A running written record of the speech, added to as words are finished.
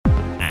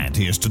And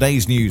here's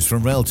today's news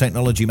from Rail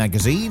Technology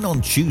Magazine on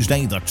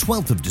Tuesday, the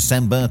 12th of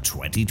December,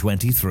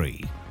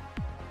 2023.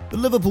 The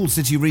Liverpool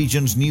City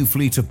region's new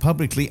fleet of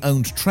publicly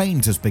owned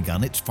trains has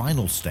begun its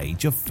final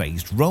stage of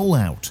phased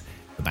rollout.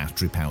 The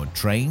battery-powered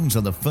trains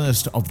are the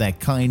first of their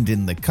kind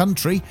in the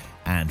country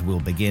and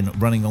will begin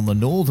running on the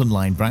Northern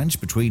Line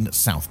branch between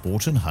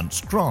Southport and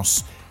Hunts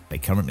Cross. They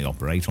currently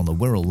operate on the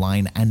Wirral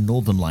Line and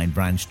Northern Line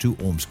branch to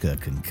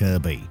Ormskirk and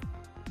Kirkby.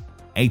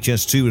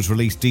 HS2 has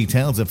released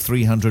details of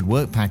 300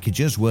 work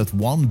packages worth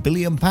 £1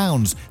 billion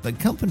that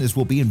companies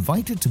will be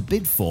invited to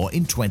bid for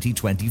in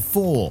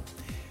 2024.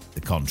 The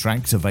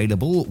contracts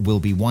available will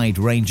be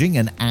wide-ranging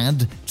and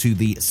add to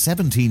the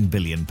 £17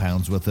 billion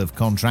worth of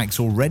contracts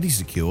already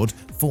secured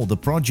for the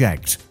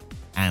project.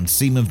 And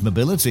Siemens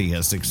Mobility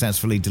has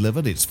successfully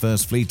delivered its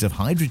first fleet of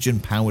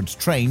hydrogen-powered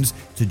trains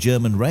to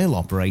German rail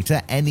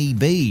operator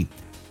NEB.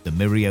 The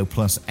Mirio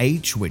Plus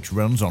H, which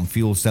runs on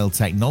fuel cell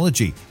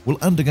technology, will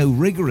undergo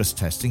rigorous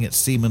testing at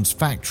Siemens'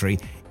 factory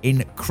in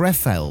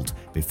Krefeld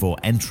before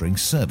entering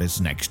service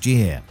next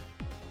year.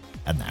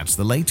 And that's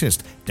the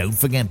latest. Don't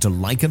forget to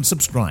like and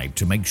subscribe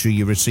to make sure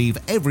you receive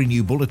every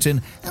new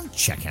bulletin, and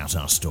check out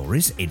our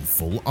stories in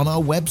full on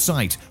our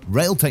website,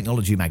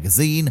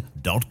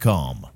 railtechnologymagazine.com.